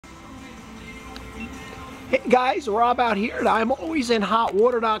Hey guys, Rob out here at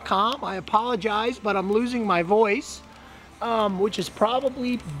ImAlwaysInHotWater.com. I apologize, but I'm losing my voice, which is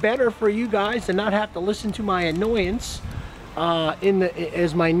probably better for you guys to not have to listen to my annoyance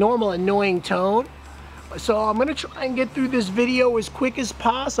as my normal annoying tone. So I'm going to try and get through this video as quick as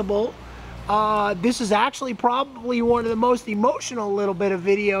possible. This is actually probably one of the most emotional little bit of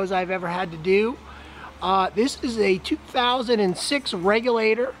videos I've ever had to do. This is a 2006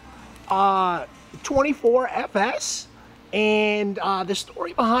 Regulator 24FS, and the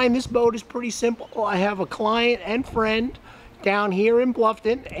story behind this boat is pretty simple. I have a client and friend down here in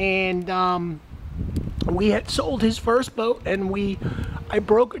Bluffton, and we had sold his first boat, and I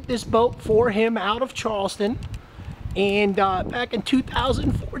brokered this boat for him out of Charleston, and back in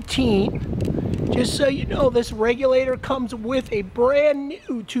 2014. Just so you know, this Regulator comes with a brand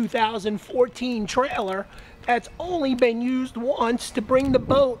new 2014 trailer that's only been used once to bring the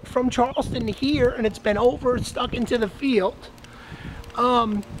boat from Charleston to here, and it's been stuck into the field.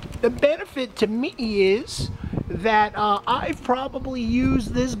 The benefit to me is that I've probably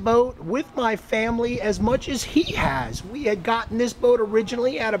used this boat with my family as much as he has. We had gotten this boat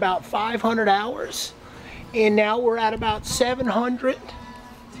originally at about 500 hours, and now we're at about 700.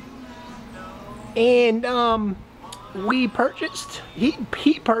 And we purchased, he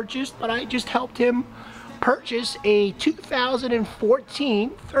purchased, but I just helped him purchase a 2014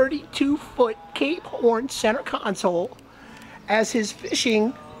 32-foot Cape Horn center console, as his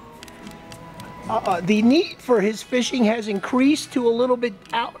fishing, the need for his fishing has increased to a little bit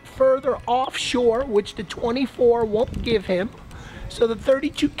out further offshore, which the 24 won't give him. So the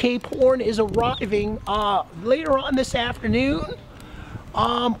 32 Cape Horn is arriving later on this afternoon,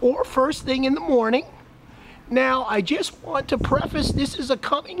 or first thing in the morning. Now, I just want to preface, this is a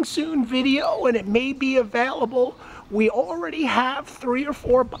coming soon video, and it may be available. We already have 3 or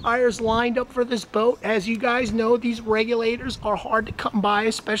 4 buyers lined up for this boat. As you guys know, these Regulators are hard to come by,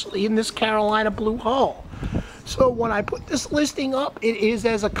 especially in this Carolina blue hull. So when I put this listing up, it is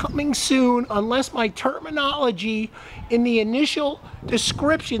as a coming soon, unless my terminology in the initial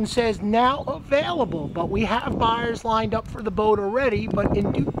description says now available. But we have buyers lined up for the boat already, but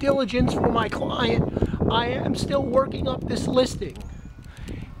in due diligence for my client, I am still working up this listing.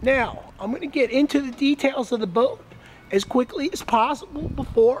 Now, I'm going to get into the details of the boat as quickly as possible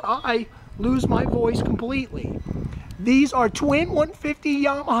before I lose my voice completely. These are twin 150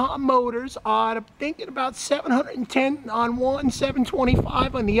 Yamaha motors. I'm thinking about 710 on one,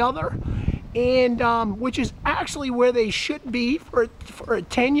 725 on the other, and which is actually where they should be for a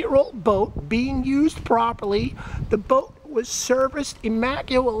 10-year-old boat being used properly. The boat was serviced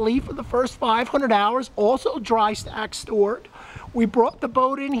immaculately for the first 500 hours, also dry stack stored. We brought the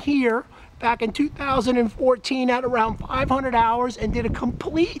boat in here back in 2014 at around 500 hours and did a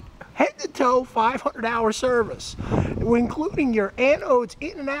complete head-to-toe 500-hour service, including your anodes,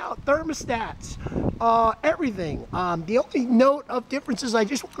 in and out, thermostats, everything. The only note of difference is I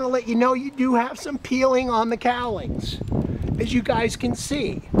just want to let you know you do have some peeling on the cowlings, as you guys can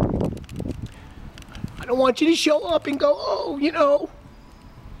see. I don't want you to show up and go, oh, you know,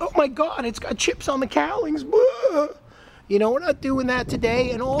 oh my God, it's got chips on the cowlings. You know, we're not doing that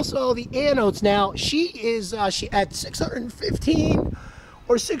today. And also the anodes. Now, she at 615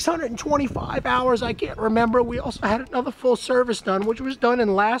 or 625 hours, I can't remember. We also had another full service done, which was done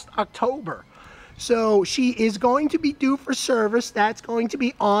in last October. So she is going to be due for service. That's going to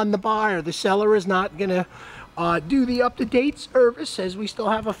be on the buyer. The seller is not going to do the up-to-date service, as we still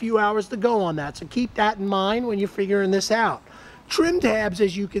have a few hours to go on that. So keep that in mind when you're figuring this out. Trim tabs,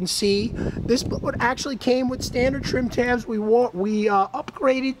 as you can see, this boat actually came with standard trim tabs. We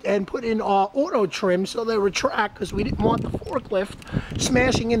upgraded and put in auto trim, so they retract, because we didn't want the forklift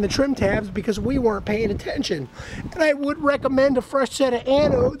smashing in the trim tabs because we weren't paying attention. And I would recommend a fresh set of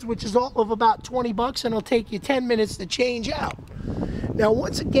anodes, which is all of about 20 bucks, and it'll take you 10 minutes to change out. Now,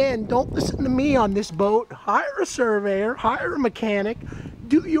 once again, don't listen to me on this boat. Hire a surveyor, hire a mechanic,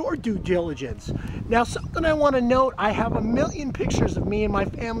 do your due diligence. Now, something I want to note, I have a million pictures of me and my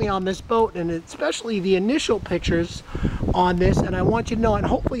family on this boat, and especially the initial pictures on this, and I want you to know, and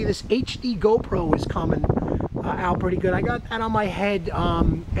hopefully this HD GoPro is coming out pretty good. I got that on my head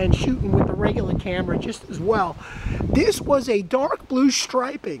and shooting with the regular camera just as well. This was a dark blue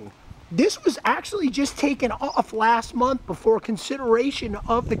striping. This was actually just taken off last month before consideration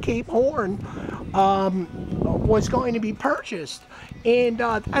of the Cape Horn was going to be purchased, and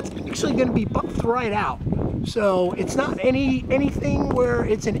that's actually going to be buffed right out. So it's not anything where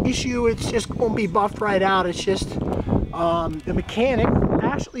it's an issue. It's just going to be buffed right out. It's just the mechanic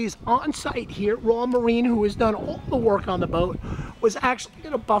actually is on site here, Raw Marine, who has done all the work on the boat, was actually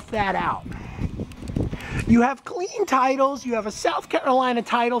going to buff that out. You have clean titles. You have a South Carolina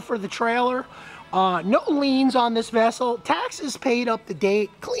title for the trailer. No liens on this vessel. Taxes paid up to date.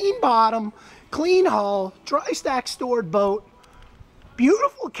 Clean bottom, clean hull, dry stack stored boat.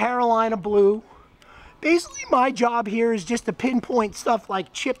 Beautiful Carolina blue. Basically, my job here is just to pinpoint stuff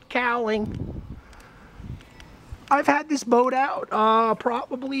like chipped cowling. I've had this boat out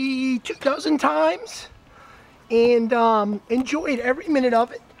probably 24 times and enjoyed every minute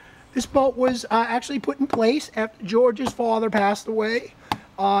of it. This boat was actually put in place after George's father passed away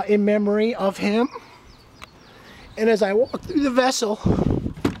in memory of him. And as I walk through the vessel,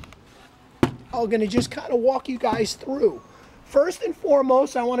 I'm going to just kind of walk you guys through. First and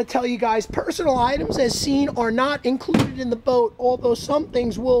foremost, I want to tell you guys personal items as seen are not included in the boat, although some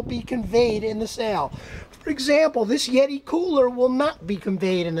things will be conveyed in the sale. For example, this Yeti cooler will not be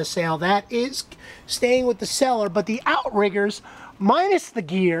conveyed in the sale. That is staying with the seller, but the outriggers, minus the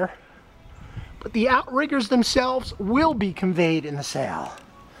gear, but the outriggers themselves will be conveyed in the sale.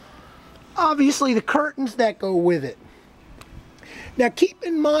 Obviously, the curtains that go with it. Now, keep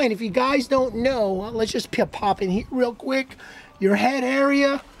in mind, if you guys don't know, let's just pop in here real quick. Your head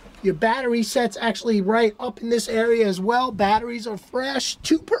area, your battery set's actually right up in this area as well. Batteries are fresh.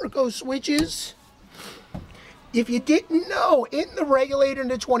 2 Perco switches. If you didn't know, in the Regulator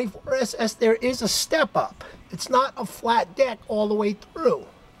 24FS, there is a step up. It's not a flat deck all the way through.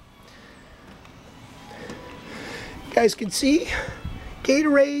 You guys can see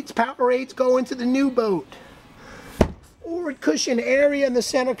Gatorades, Powerades go into the new boat. Forward cushion area in the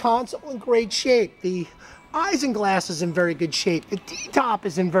center console in great shape. The isinglass is in very good shape. The D-top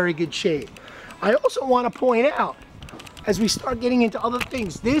is in very good shape. I also want to point out, as we start getting into other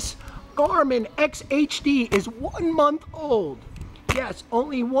things, this Garmin XHD is 1 month old. Yes,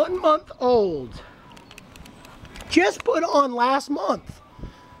 only 1 month old. Just put on last month.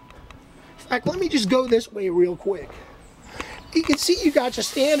 In fact, let me just go this way real quick. You can see you got your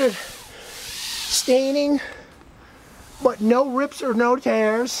standard staining, but no rips or no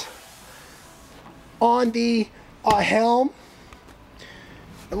tears on the helm.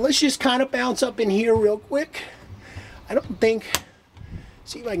 And let's just kind of bounce up in here real quick. I don't think,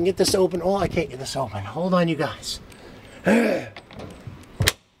 see if I can get this open. Oh, I can't get this open. Hold on, you guys. Nothing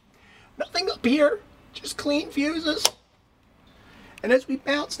up here, just clean fuses. And as we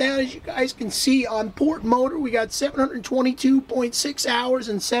bounce down, as you guys can see on port motor, we got 722.6 hours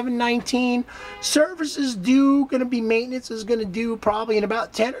and 719. Service is due, going to be maintenance is going to do probably in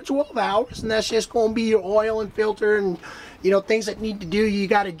about 10 or 12 hours. And that's just going to be your oil and filter and, you know, things that need to do. You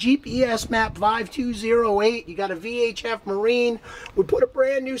got a GPS map 5208. You got a VHF Marine. We put a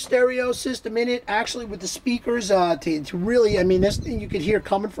brand new stereo system in it, actually with the speakers to really, I mean, this thing you could hear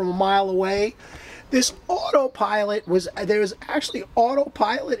coming from a mile away. This autopilot was, there was actually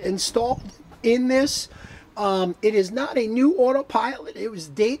autopilot installed in this. It is not a new autopilot. It was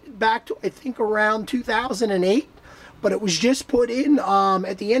dated back to, I think, around 2008. But it was just put in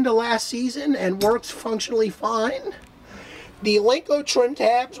at the end of last season and works functionally fine. The Lenco trim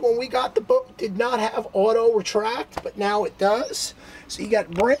tabs, when we got the boat, did not have auto retract, but now it does. So you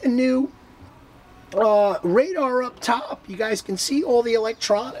got brand new radar up top. You guys can see all the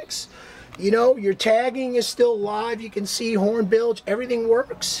electronics. You know, your tagging is still live. You can see horn bilge. Everything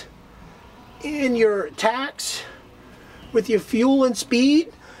works. And your tax with your fuel and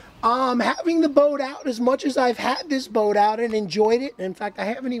speed. Having the boat out as much as I've had this boat out and enjoyed it. In fact, I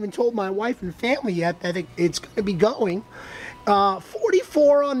haven't even told my wife and family yet that it's going to be going.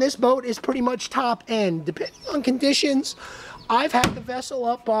 44 on this boat is pretty much top end. Depending on conditions, I've had the vessel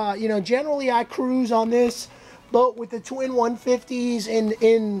up, you know, generally I cruise on this boat with the twin 150s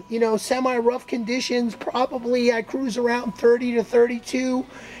in you know, semi-rough conditions. Probably I cruise around 30 to 32,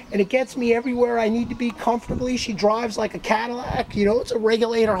 and it gets me everywhere I need to be comfortably. She drives like a Cadillac. You know, it's a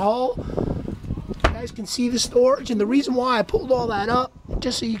Regulator hull. You guys can see the storage, and the reason why I pulled all that up,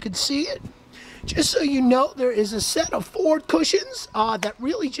 just so you could see it, just so you know, there is a set of forward cushions that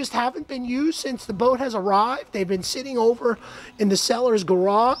really just haven't been used since the boat has arrived. They've been sitting over in the seller's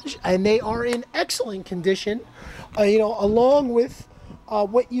garage, and they are in excellent condition, you know, along with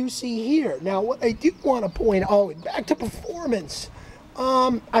what you see here. Now, what I do want to point out, back to performance,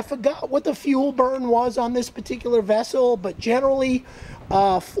 I forgot what the fuel burn was on this particular vessel, but generally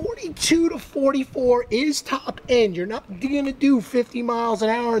 42 to 44 is top end. You're not going to do 50 miles an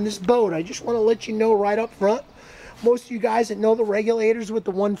hour in this boat. I just want to let you know right up front. Most of you guys that know the Regulators with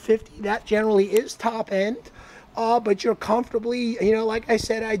the 150, that generally is top end. But you're comfortably, you know, like I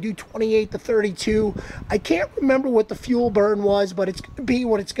said, I do 28 to 32. I can't remember what the fuel burn was, but it's going to be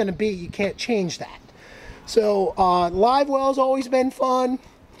what it's going to be. You can't change that. So live well's always been fun.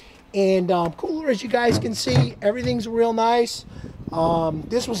 And cooler, as you guys can see, everything's real nice.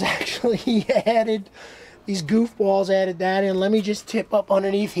 This was actually added, these goofballs added that in. Let me just tip up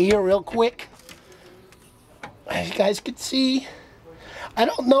underneath here real quick. As you guys can see, I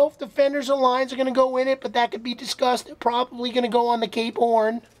don't know if the fenders and lines are going to go in it, but that could be discussed. They're probably going to go on the Cape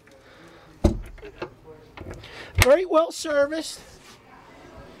Horn. Very well serviced.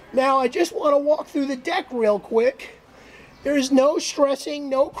 Now I just want to walk through the deck real quick. There is no stressing,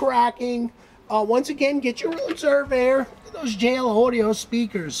 no cracking. Once again, get your own surveyor. Those JL audio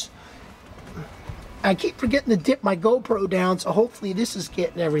speakers. I keep forgetting to dip my GoPro down, so hopefully this is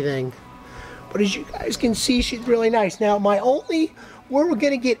getting everything. But as you guys can see, she's really nice. Now, where we're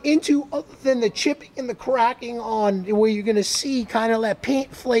going to get into, other than the chipping and the cracking on, where you're going to see kind of that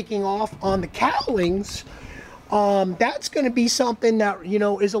paint flaking off on the cowlings, that's going to be something that, you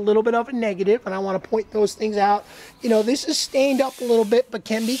know, is a little bit of a negative, and I want to point those things out. You know, this is stained up a little bit, but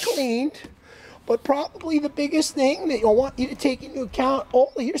can be cleaned. But probably the biggest thing that I want you to take into account,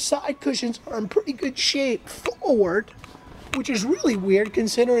 all of your side cushions are in pretty good shape forward, which is really weird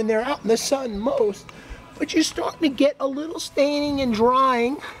considering they're out in the sun most. But you're starting to get a little staining and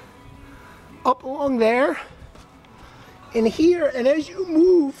drying up along there and here. And as you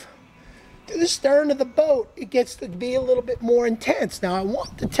move to the stern of the boat, it gets to be a little bit more intense. Now, I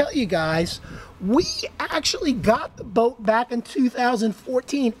want to tell you guys, we actually got the boat back in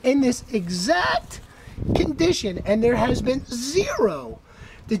 2014 in this exact condition, and there has been zero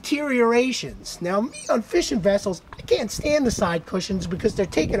deteriorations. Now, me on fishing vessels, I can't stand the side cushions because they're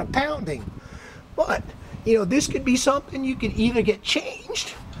taking a pounding. But, you know, this could be something you could either get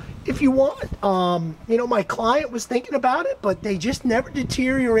changed if you want. You know, my client was thinking about it, but they just never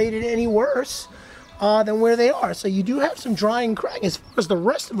deteriorated any worse than where they are. So you do have some drying and cracking. As far as the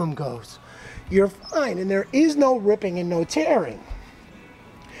rest of them goes, you're fine, and there is no ripping and no tearing.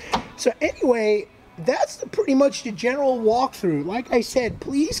 So anyway, that's pretty much the general walkthrough. Like I said,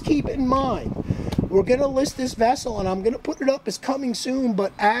 please keep in mind, we're going to list this vessel, and I'm going to put it up as coming soon,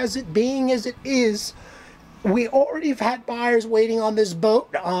 but as it being as it is, we already have had buyers waiting on this boat.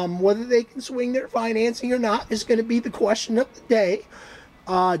 Whether they can swing their financing or not is going to be the question of the day.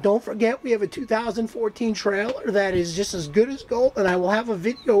 Don't forget, we have a 2014 trailer that is just as good as gold, and I will have a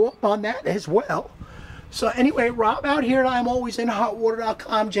video up on that as well. So anyway, Rob out here at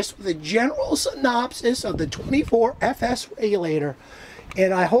ImAlwaysInHotWater.com just with a general synopsis of the 24FS regulator.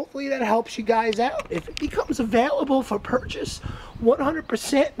 And hopefully that helps you guys out. If it becomes available for purchase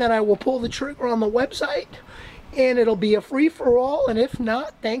 100%, then I will pull the trigger on the website, and it'll be a free-for-all. And if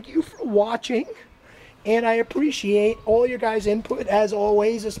not, thank you for watching. And I appreciate all your guys' input, as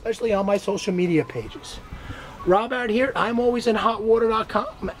always, especially on my social media pages. Rob out here at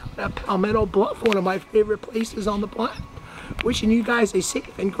ImAlwaysInHotWater.com at Palmetto Bluff, one of my favorite places on the planet. Wishing you guys a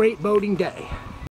safe and great boating day.